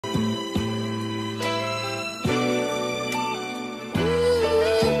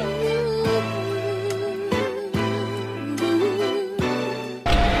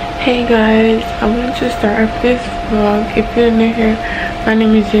Hey guys, I wanted to start off this vlog. If you're new here, my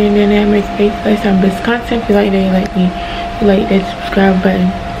name is Jayden and I make fake place on Wisconsin. If you like that, you like me, you like that subscribe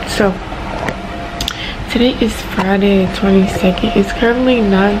button. So today is Friday the 22nd. It's currently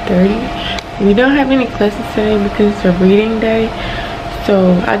 9:30. We don't have any classes today because it's a reading day.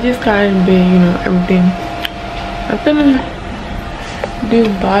 So I just got in bed, you know, everything. I'm gonna do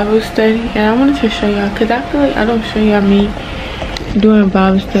Bible study and I wanted to show y'all because I feel like I don't show y'all me doing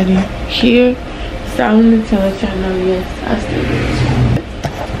Bible study here, so I wanted to let y'all know, yes, I still do.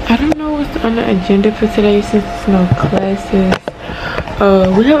 I don't know what's on the agenda for today since there's no classes.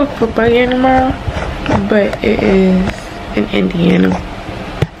 We have a football game tomorrow, but it is in Indiana.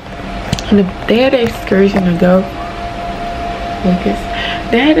 And they had an excursion to go.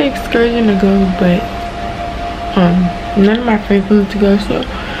 They had an excursion to go, but none of my friends wanted to go, so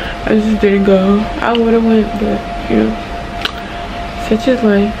I just didn't go. I would have went, but you know, such is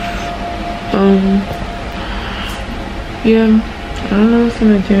life. Yeah, I don't know what's on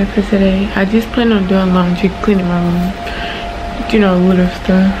the agenda for today. I just plan on doing laundry, cleaning my room, you know, little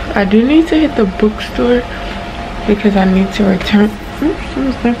stuff. I do need to hit the bookstore because I need to return.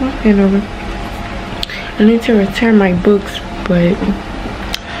 Someone's left my pen over. I need to return my books, but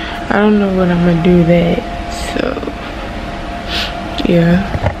I don't know when I'm gonna do that. So yeah,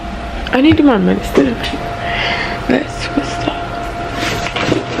 I need to do my medicine. Let's switch up.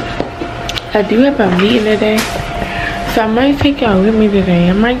 I do have a meeting today, so I might take y'all with me today.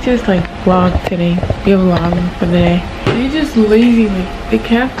 I might just like vlog today, be vlogging for the day. They just lazy. Like, they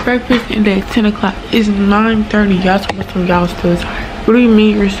can have breakfast in at 10 o'clock. It's 9:30. Y'all supposed to y'all still tired. What do you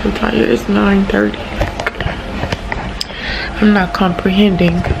mean you're still tired? It's 9:30. I'm not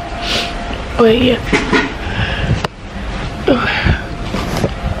comprehending. But yeah.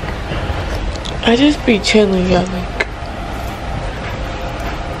 I just be chilling, y'all. Like,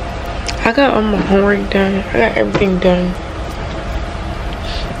 I got all my homework done. I got everything done.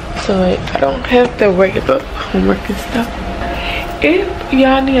 So like, I don't have to worry about homework and stuff. If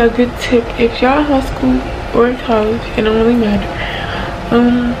y'all need a good tip, if y'all in high school or in college, it don't really matter.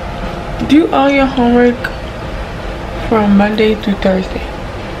 Do all your homework from Monday through Thursday.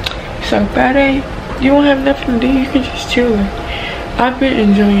 So Friday, you won't have nothing to do. You can just chill. I've been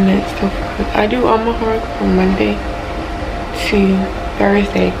enjoying that stuff. I do all my homework from Monday to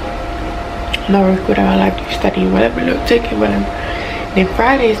Thursday. No work, whatever I like to study, whatever, note taking, whatever. Then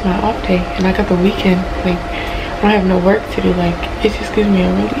Friday is my off day, and I got the weekend. Like, I don't have no work to do. Like, it just gives me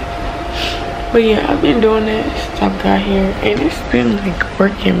a relief. But yeah, I've been doing that since I got here, and it's been like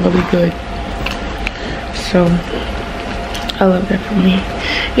working really good. So I love that for me.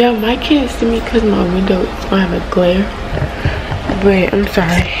 Yeah, my can't see me because my window is gonna have a glare. But I'm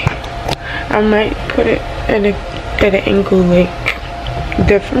sorry. I might put it at an angle like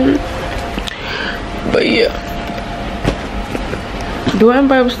different. But yeah, doing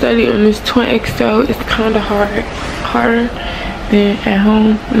Bible study on this twin XL is kind of harder than at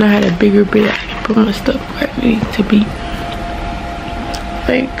home when I had a bigger bed. I can put my stuff where it needs to be.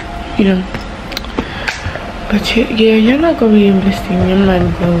 Like, you know. But yeah, you're not gonna be able to see me. I'm not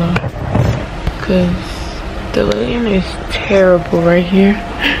even gonna lie, cause the lighting is terrible right here.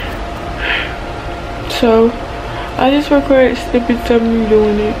 So I just recorded snippets of me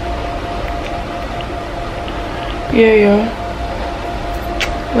doing it. Yeah, y'all.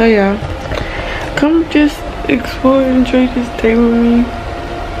 Well, yeah. Come just explore and enjoy this day with me.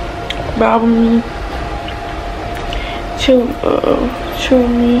 Vibe with me. Chill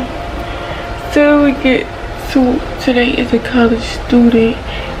with me. So we get to today is a college student.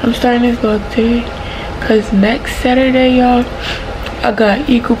 I'm starting this vlog today because next Saturday, y'all, I got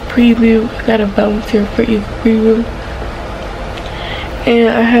Eagle Preview. I got a volunteer for Eagle Preview. And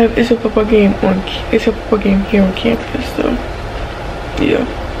it's a football game here on campus, so yeah.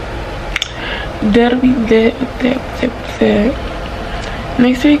 That'll be that.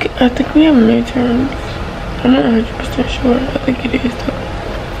 Next week, I think we have midterms. I'm not 100% sure. I think it is though.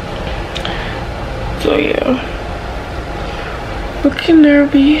 So yeah. Looking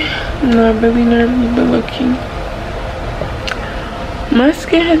nervy. I'm not really nervy, but looking. My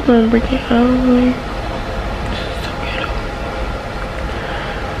skin has been breaking out. Like,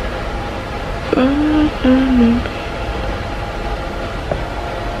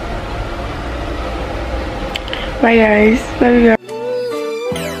 bye guys, love you guys.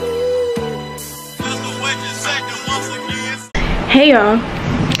 Hey y'all,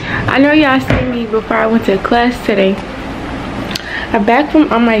 I know y'all seen me before I went to class today. I'm back from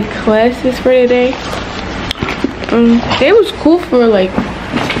all my classes for today. They was cool for like,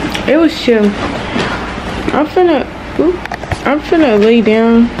 it was chill. I'm finna, I'm finna lay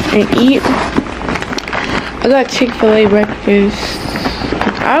down and eat. I got Chick-fil-A breakfast.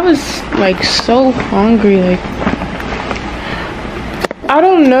 I was like so hungry, like I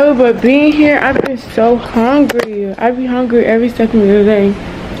don't know, but being here I've been so hungry. I be hungry every second of the day,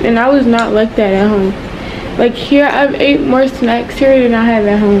 and I was not like that at home. Like here I've ate more snacks here than I have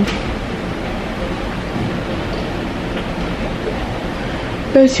at home.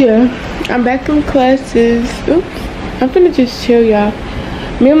 But yeah, I'm back from classes. Oops, I'm finna just chill, y'all.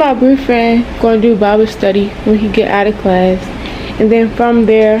 Me and my boyfriend gonna do Bible study when he get out of class, and then from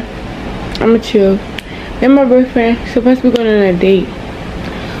there I'ma chill. Me and my boyfriend supposed to be going on a date.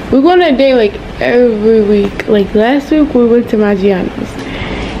 We're going on a date like every week. Like last week we went to Maggiano's.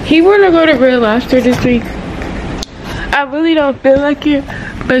 He wanna go to Red Lobster this week. I really don't feel like it,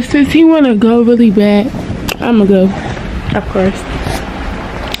 but since he wanna go really bad, I'ma go, of course.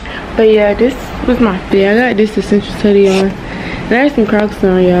 But yeah, this was my fit. I got this essential hoodie on, and I have some Crocs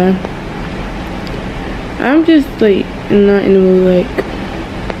on, y'all. I'm just like not in the mood. Like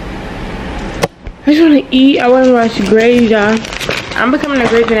I just want to eat. I want to watch Grey's, y'all. I'm becoming a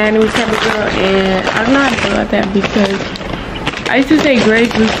Grey's Anatomy type of girl, and I don't know how to feel about that because I used to say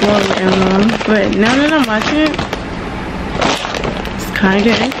Grey's before and long, but now that I'm watching it, it's kind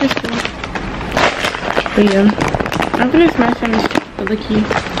of interesting. But yeah, I'm gonna smash on this for the key.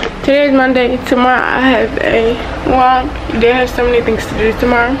 Today is Monday. Tomorrow I have they have so many things to do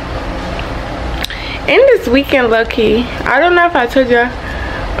tomorrow. And this weekend, low-key, I don't know if I told y'all.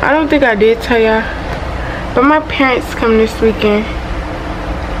 I don't think I did tell y'all. But my parents come this weekend.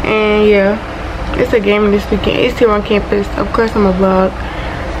 And yeah, it's a game this weekend. It's here on campus. Of course I'm a vlog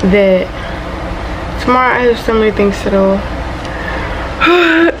that. Tomorrow I have so many things to do.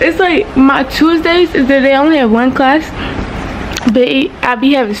 It's like my Tuesdays is that they only have one class. But I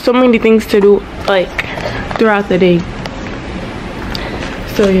be having so many things to do like throughout the day.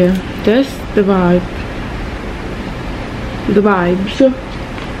 So yeah, that's the vibe. The vibes.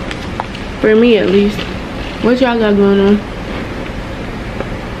 For me at least. What y'all got going on?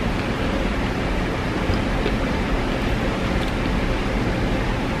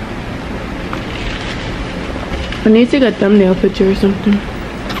 I need to take a thumbnail picture or something.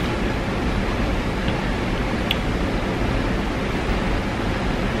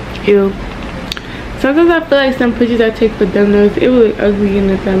 Ew. Sometimes I feel like some pictures I take for thumbnails, it will look ugly in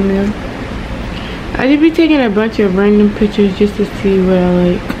the thumbnail. I just be taking a bunch of random pictures just to see what I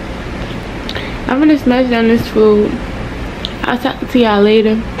like. I'm gonna smash down this food. I'll talk to y'all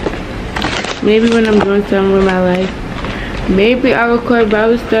later. Maybe when I'm doing something with my life. Maybe I'll record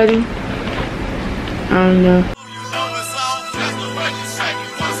Bible study. I don't know.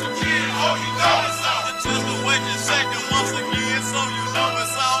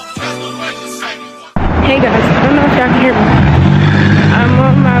 Hey guys, I don't know if y'all can hear me. I'm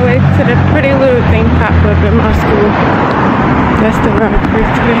on my way to the pretty little thing pop up in my school. That's the wrong place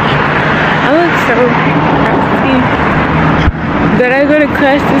today. I look so happy. Did I go to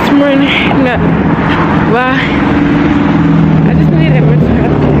class this morning? No. Why? I just made it much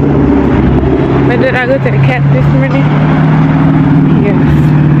happier. But did I go to the cap this morning? Yes.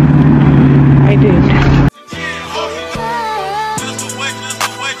 I did.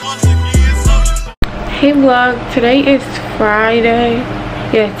 Hey vlog, today is Friday.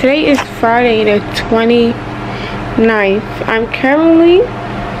 Yeah, today is Friday the 29th. I'm currently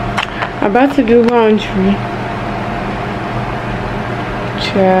about to do laundry.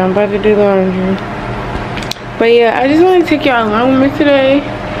 Yeah, I'm about to do laundry. But yeah, I just want to take y'all along with me today.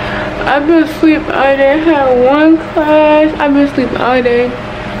 I've been asleep all day. I had one class. I've been asleep all day.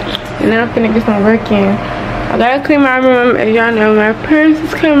 And now I'm finna get some work in. I gotta clean my room. As y'all know, my parents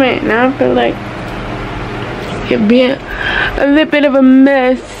is coming. Now I feel like it being a little bit of a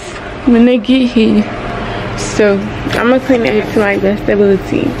mess when they get here. So I'm gonna clean it to my best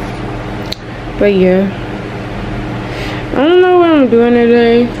ability. But yeah, I don't know what I'm doing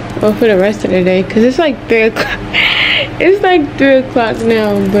today or for the rest of the day because it's like 3 o'clock. It's like 3 o'clock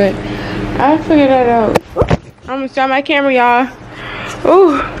now, but I'll figure that out. I'm gonna start my camera, y'all.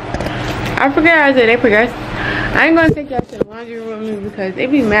 Ooh, I forgot how they progress. I ain't gonna take y'all to the laundry room because it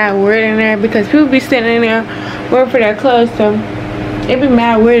be mad weird in there because people be sitting in there waiting for their clothes, so it be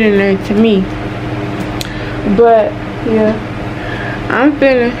mad weird in there to me. But yeah, I'm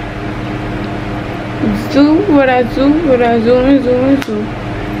finna do what I do and do.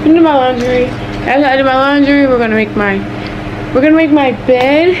 Finna do my laundry. After I do my laundry, we're gonna make my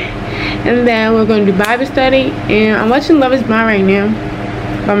bed, and then we're gonna do Bible study. And I'm watching Love Is Blind right now,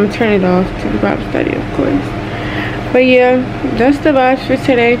 but I'm gonna turn it off to do Bible study, of course. But yeah, that's the vibes for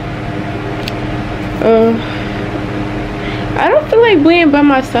today. I don't feel like being by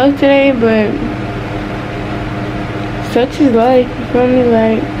myself today, but such is life, you feel me?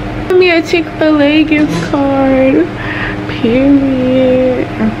 Like, give me a Chick-fil-A gift card, period.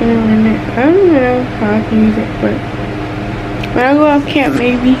 I'm gonna run it. I don't even know how I can use it, but when I go off camp,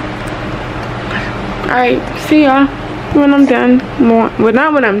 maybe. Alright, see y'all when I'm done. Well,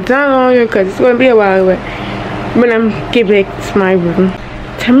 not when I'm done longer, because it's gonna be a while away. When I'm get back to my room.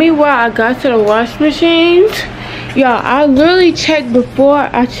 Tell me why I got to the wash machines. Y'all, I literally checked before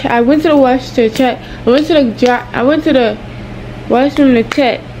I went to the wash to check. I went to the washroom to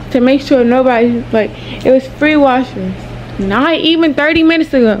check to make sure nobody, like, it was free washers. Not even 30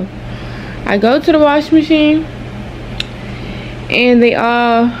 minutes ago. I go to the wash machine and they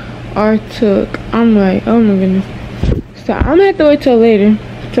all are took. I'm like, oh my goodness. So I'm gonna have to wait till later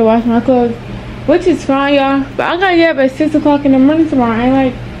to wash my clothes, which is fine, y'all. But I gotta get up at 6 o'clock in the morning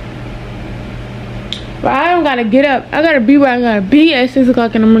tomorrow. But I don't gotta get up. I gotta be where I gotta be at 6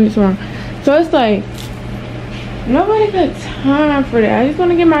 o'clock in the morning tomorrow. So it's like, nobody got time for that. I just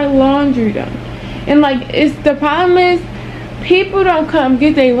wanna get my laundry done. And like, the problem is, people don't come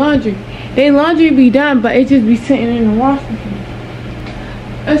get their laundry. Their laundry be done, but it just be sitting in the washing machine.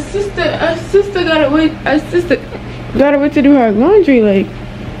 A sister gotta wait to do her laundry. Like,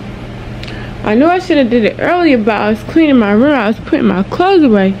 I know I should have did it earlier, but I was cleaning my room. I was putting my clothes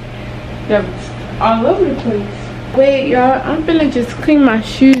away. That was all over the place. Wait, y'all, I'm finna just clean my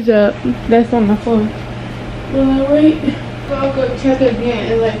shoes up. That's on the floor. Will I wait? I'll go check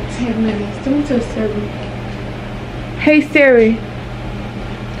again in like 10 minutes. Let me tell Siri. Hey Siri.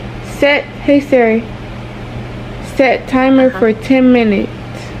 Set timer for 10 minutes.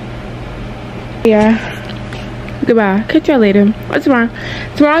 Yeah. Goodbye. Catch y'all later. What's tomorrow?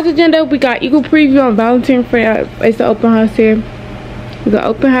 Tomorrow's agenda, we got Eagle preview on volunteering for it's the open house here. We got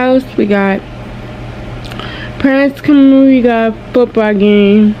open house, we got parents coming, we got football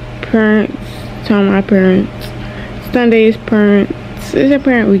game, parents, tell my parents. Sunday is parents. It's a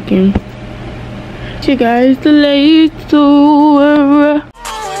parent weekend. You guys the late to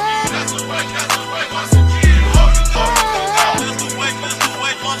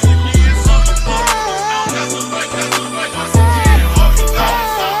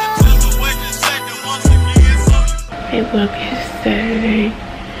Look, it's Saturday.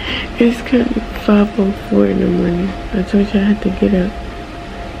 It's currently 5:04 in the morning. I told you I had to get up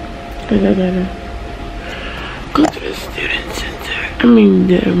because I gotta go to the student center. I mean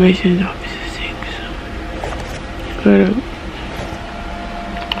the admissions office is sick, so hold up.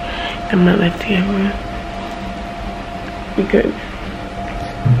 I'm not left together. We good.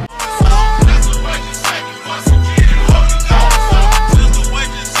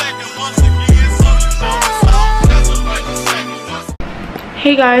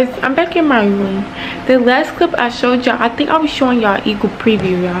 Hey guys, I'm back in my room. The last clip I showed y'all, I think I was showing y'all Eagle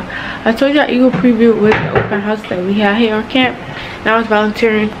preview, y'all. I told y'all Eagle preview was the open house that we had here on camp, and I was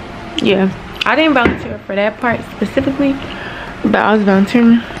volunteering. Yeah, I didn't volunteer for that part specifically, but I was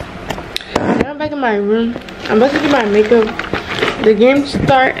volunteering. Now I'm back in my room. I'm about to do my makeup. The game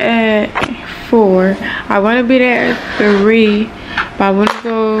start at 4. I want to be there at 3, but I want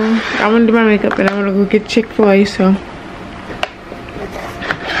to do my makeup and I want to go get Chick-fil-A, so.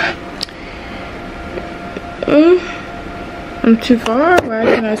 I'm too far. Where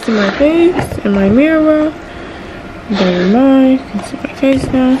can I see my face in my mirror? Very nice. You can see my face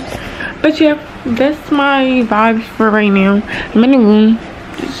now. But yeah, that's my vibes for right now. I'm in the room,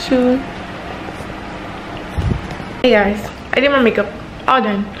 just chilling. Hey guys, I did my makeup, all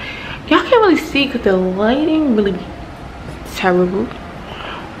done. Y'all can't really see because the lighting really terrible.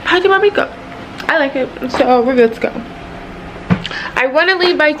 I did my makeup. I like it, so we're good to go. I want to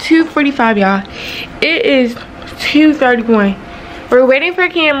leave by 2:45, y'all. It is 2:31. We're waiting for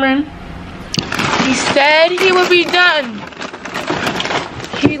Cameron. He said he would be done.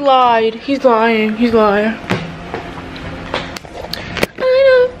 He lied. He's lying. He's lying.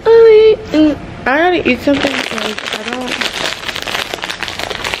 I gotta eat something because I don't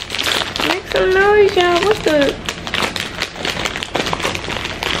make some noise, y'all. What's the?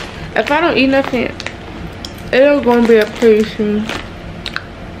 If I don't eat nothing, it'll gonna be up pretty soon.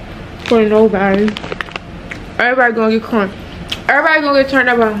 For nobody. Everybody gonna get corn. Everybody gonna get turned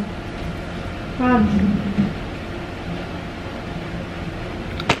up on.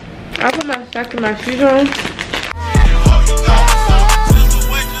 I put my sock and my shoes on.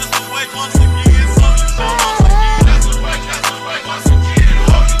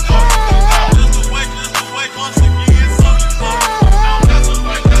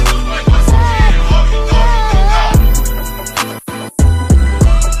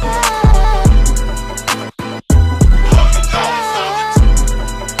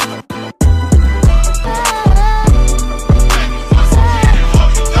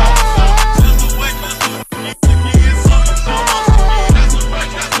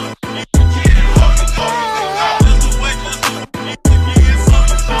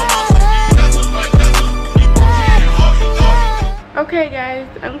 guys,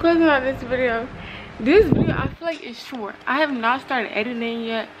 I'm closing out this video. This video I feel like it's short. I have not started editing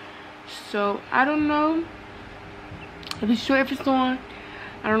yet, so I don't know if it's short, if it's long.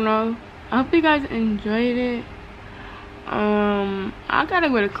 I don't know. I hope you guys enjoyed it. I gotta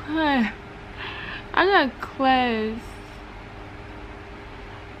go to class. I got class.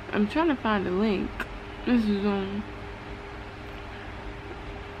 I'm trying to find the link. This is on.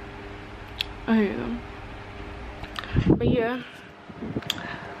 Oh, here you go. But yeah,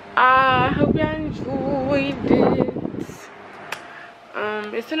 I hope y'all enjoyed it.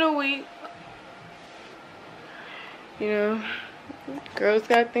 It's in a week. You know, girls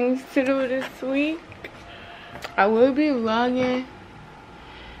got things to do this week. I will be vlogging.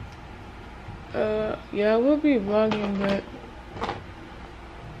 Yeah, I will be vlogging, but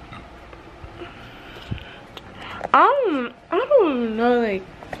I don't know, like,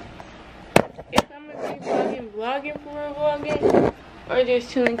 if I'm gonna be vlogging for real vlogging, or just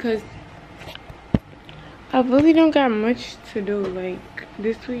chilling, cause I really don't got much to do like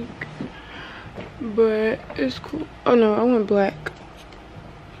this week. But it's cool. Oh no, I went black.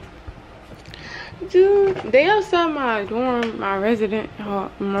 Dude, they outside my dorm, my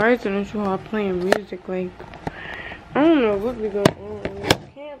residential hall playing music. Like, I don't know what we going on on this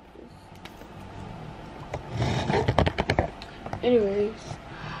campus. Anyways,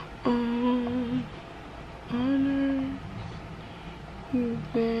 honors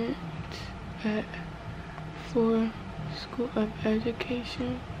event for School of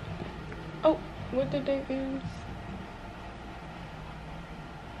Education. Oh, what the date is?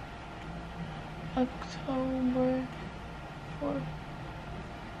 October 4th.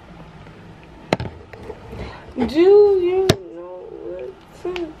 Do you know what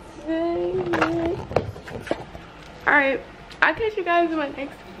to say? Alright, I'll catch you guys in my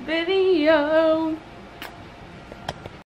next video.